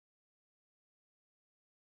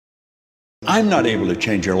I'm not able to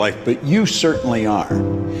change your life, but you certainly are.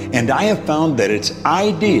 And I have found that it's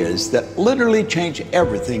ideas that literally change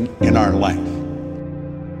everything in our life.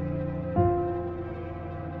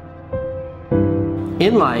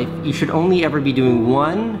 In life, you should only ever be doing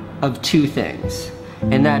one of two things.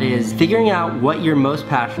 And that is figuring out what you're most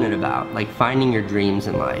passionate about, like finding your dreams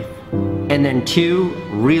in life. And then two,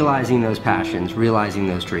 realizing those passions, realizing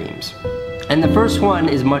those dreams. And the first one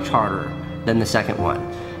is much harder than the second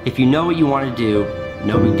one. If you know what you want to do,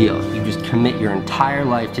 no big deal. You just commit your entire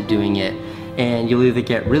life to doing it, and you'll either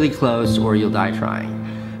get really close or you'll die trying.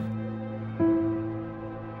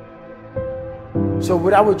 So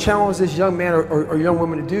what I would challenge this young man or young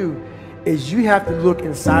woman to do is you have to look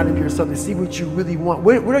inside of yourself and see what you really want.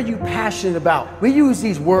 What are you passionate about? We use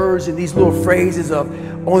these words and these little phrases of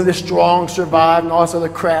only the strong survive and all this other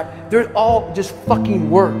crap. They're all just fucking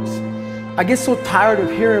words. I get so tired of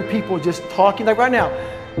hearing people just talking. Like right now,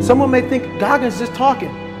 someone may think Goggins is just talking.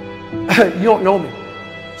 You don't know me.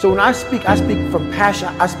 So when I speak from passion.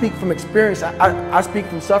 I speak from experience. I speak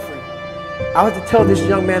from suffering. I have to tell this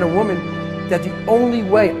young man or woman that the only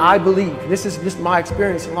way I believe, this is my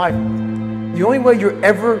experience in life, the only way you're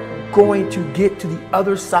ever going to get to the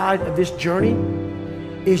other side of this journey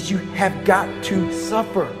is you have got to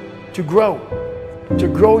suffer to grow. To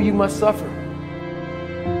grow, you must suffer.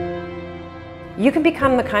 You can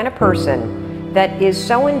become the kind of person that is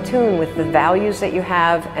so in tune with the values that you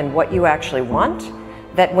have and what you actually want,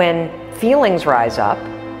 that when feelings rise up,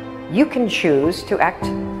 you can choose to act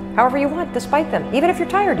however you want despite them. Even if you're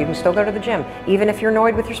tired, you can still go to the gym. Even if you're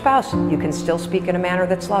annoyed with your spouse, you can still speak in a manner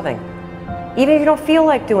that's loving. Even if you don't feel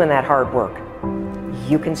like doing that hard work,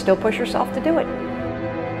 you can still push yourself to do it.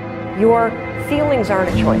 Your feelings aren't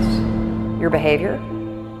a choice. Your behavior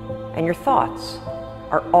and your thoughts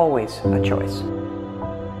are always a choice.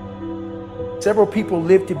 Several people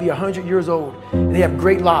live to be 100 years old, and they have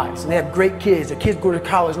great lives, and they have great kids. Their kids go to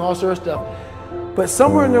college and all sorts of stuff. But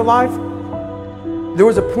somewhere in their life, there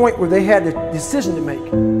was a point where they had a decision to make.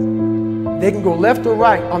 They can go left or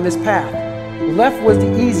right on this path. Left was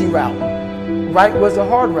the easy route. Right was the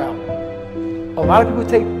hard route. A lot of people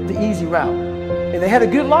take the easy route. And they had a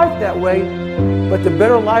good life that way, but the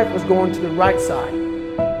better life was going to the right side.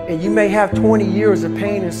 And you may have 20 years of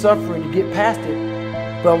pain and suffering to get past it,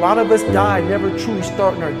 but a lot of us die never truly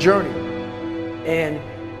starting our journey. And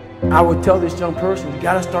I would tell this young person, you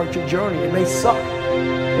gotta start your journey. It may suck,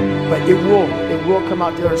 but it will come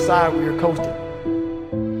out the other side where you're coasting.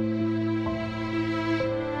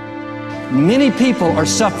 Many people are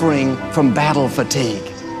suffering from battle fatigue.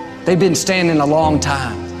 They've been standing a long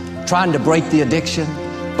time, trying to break the addiction,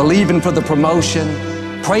 believing for the promotion,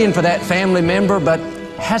 praying for that family member, but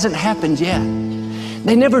hasn't happened yet.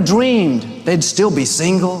 They never dreamed they'd still be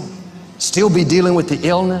single, still be dealing with the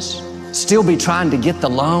illness, still be trying to get the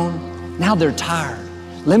loan. Now they're tired.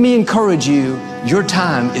 Let me encourage you, your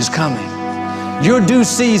time is coming. Your due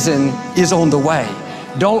season is on the way.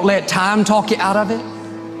 Don't let time talk you out of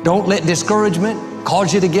it. Don't let discouragement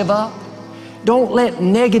cause you to give up. Don't let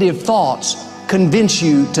negative thoughts convince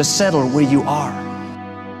you to settle where you are.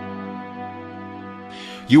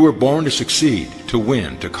 You were born to succeed, to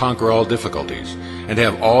win, to conquer all difficulties, and to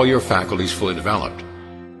have all your faculties fully developed.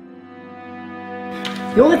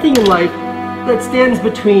 The only thing in life that stands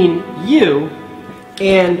between you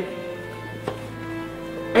and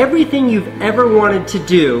everything you've ever wanted to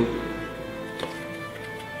do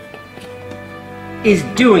is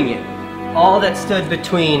doing it. All that stood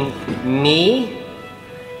between me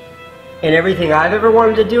and everything I've ever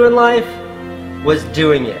wanted to do in life was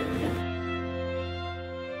doing it.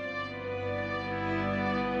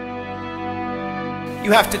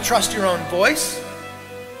 You have to trust your own voice,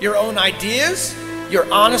 your own ideas,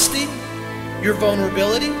 your honesty, your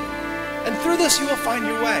vulnerability, and through this you will find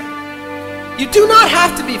your way. You do not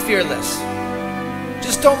have to be fearless.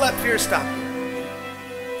 Just don't let fear stop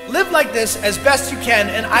you. Live like this as best you can,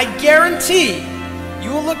 and I guarantee you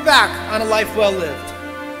will look back on a life well lived.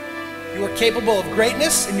 You are capable of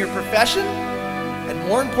greatness in your profession, and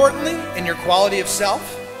more importantly, in your quality of self.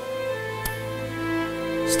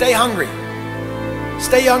 Stay hungry.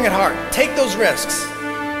 Stay young at heart. Take those risks.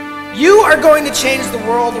 You are going to change the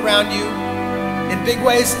world around you in big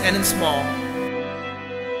ways and in small.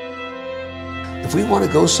 If we want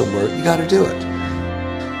to go somewhere, you got to do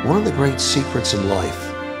it. One of the great secrets in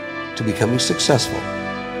life to becoming successful,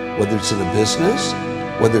 whether it's in a business,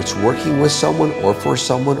 whether it's working with someone or for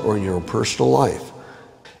someone or in your own personal life,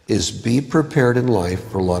 is be prepared in life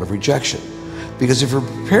for a lot of rejection. Because if you're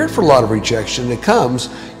prepared for a lot of rejection, it comes,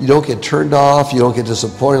 you don't get turned off, you don't get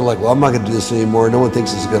disappointed, like, well, I'm not going to do this anymore, no one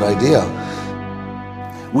thinks it's a good idea.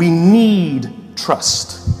 We need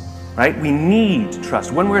trust, right? We need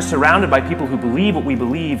trust. When we're surrounded by people who believe what we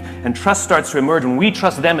believe and trust starts to emerge, when we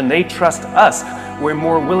trust them and they trust us, we're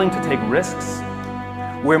more willing to take risks.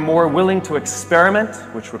 We're more willing to experiment,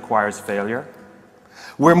 which requires failure.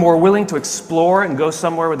 We're more willing to explore and go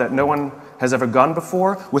somewhere that no one has ever gone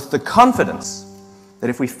before, with the confidence that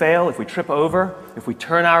if we fail, if we trip over, if we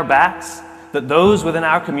turn our backs, that those within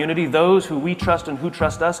our community, those who we trust and who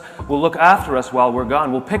trust us, will look after us while we're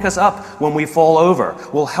gone, will pick us up when we fall over,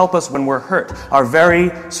 will help us when we're hurt. Our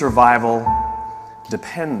very survival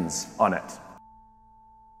depends on it.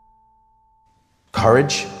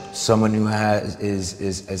 Courage, someone who has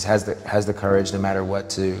the courage no matter what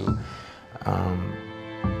to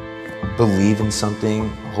believe in something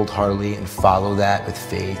wholeheartedly and follow that with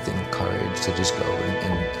faith and courage to just go.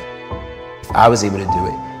 And if I was able to do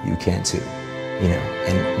it, you can too. You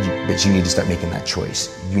know, but you need to start making that choice.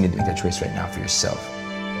 You need to make that choice right now for yourself.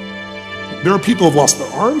 There are people who have lost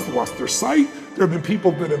their arms, lost their sight. There have been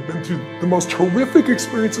people that have been through the most horrific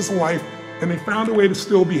experiences in life, and they found a way to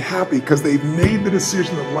still be happy because they've made the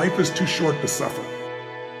decision that life is too short to suffer.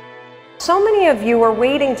 So many of you are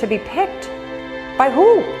waiting to be picked. By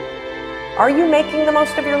who? Are you making the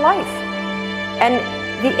most of your life? And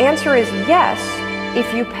the answer is yes,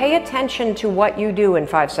 if you pay attention to what you do in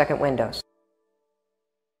 5-second windows.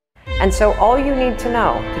 And so all you need to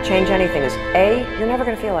know to change anything is A, you're never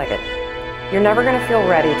going to feel like it. You're never going to feel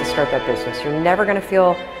ready to start that business. You're never going to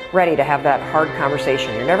feel ready to have that hard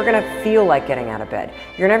conversation. You're never going to feel like getting out of bed.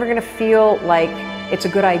 You're never going to feel like it's a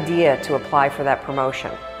good idea to apply for that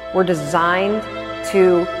promotion. We're designed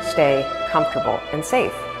to stay comfortable and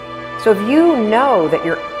safe. So if you know that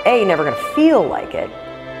you're A, never going to feel like it,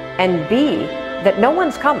 and B, that no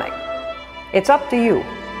one's coming, it's up to you.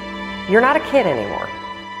 You're not a kid anymore.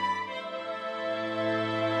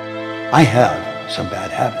 I have some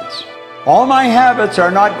bad habits. All my habits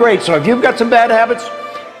are not great, so if you've got some bad habits,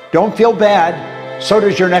 don't feel bad. So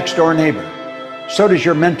does your next door neighbor. So does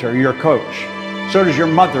your mentor, your coach. So does your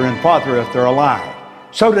mother and father if they're alive.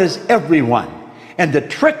 So does everyone. And the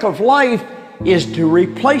trick of life is to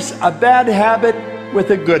replace a bad habit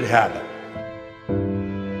with a good habit.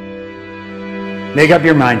 Make up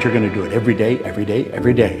your mind you're going to do it every day, every day,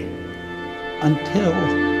 every day, until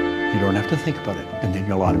you don't have to think about it, and then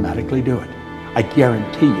you'll automatically do it. I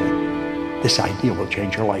guarantee you, this idea will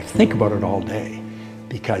change your life. Think about it all day,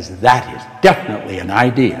 because that is definitely an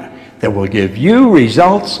idea that will give you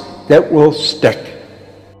results that will stick.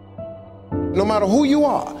 No matter who you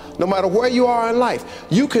are, no matter where you are in life,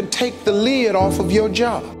 you can take the lid off of your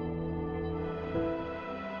job.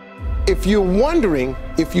 If you're wondering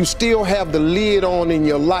if you still have the lid on in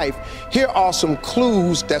your life, here are some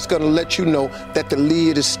clues that's going to let you know that the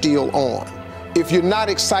lid is still on. If you're not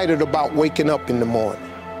excited about waking up in the morning,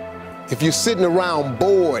 if you're sitting around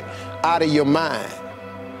bored out of your mind,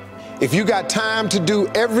 if you got time to do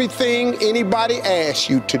everything anybody asks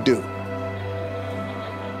you to do,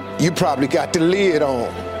 you probably got the lid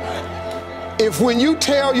on. If when you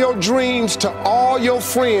tell your dreams to all your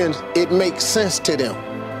friends, it makes sense to them,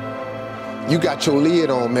 you got your lid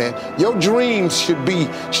on, man. Your dreams should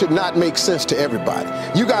not make sense to everybody.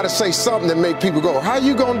 You got to say something that make people go, how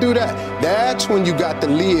you gonna do that? That's when you got the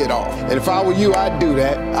lid off. And if I were you, I'd do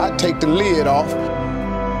that. I'd take the lid off.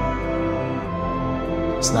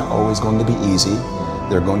 It's not always going to be easy.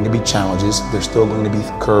 There are going to be challenges. There's still going to be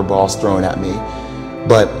curveballs thrown at me.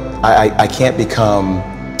 But I can't become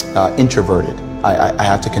introverted. I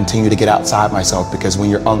have to continue to get outside myself, because when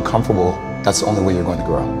you're uncomfortable, that's the only way you're going to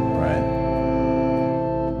grow. Right.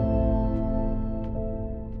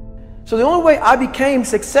 So the only way I became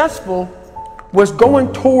successful was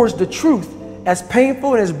going towards the truth. As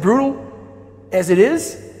painful and as brutal as it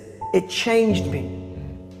is, it changed me.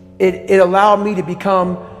 It allowed me to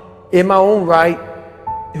become, in my own right,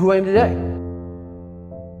 who I am today.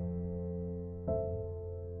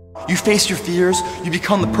 You face your fears, you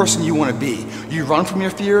become the person you want to be. You run from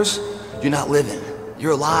your fears, you're not living.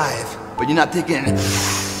 You're alive, but you're not taking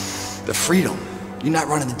the freedom. You're not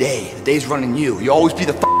running the day. The day's running you. You always be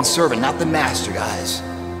the fucking servant, not the master, guys.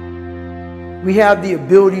 We have the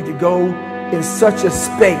ability to go in such a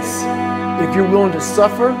space if you're willing to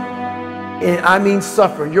suffer, and I mean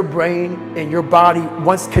suffer. Your brain and your body,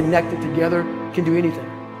 once connected together, can do anything.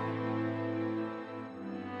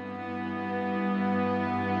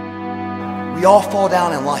 We all fall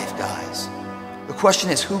down in life, guys. The question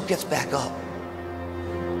is, who gets back up?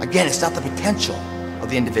 Again, it's not the potential of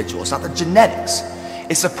the individual. It's not the genetics.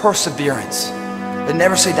 It's the perseverance, the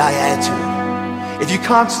never say die attitude. If you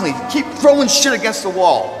constantly keep throwing shit against the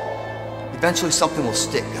wall, eventually something will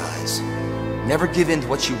stick, guys. Never give in to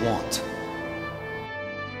what you want.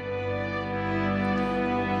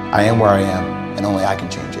 I am where I am, and only I can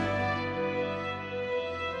change it.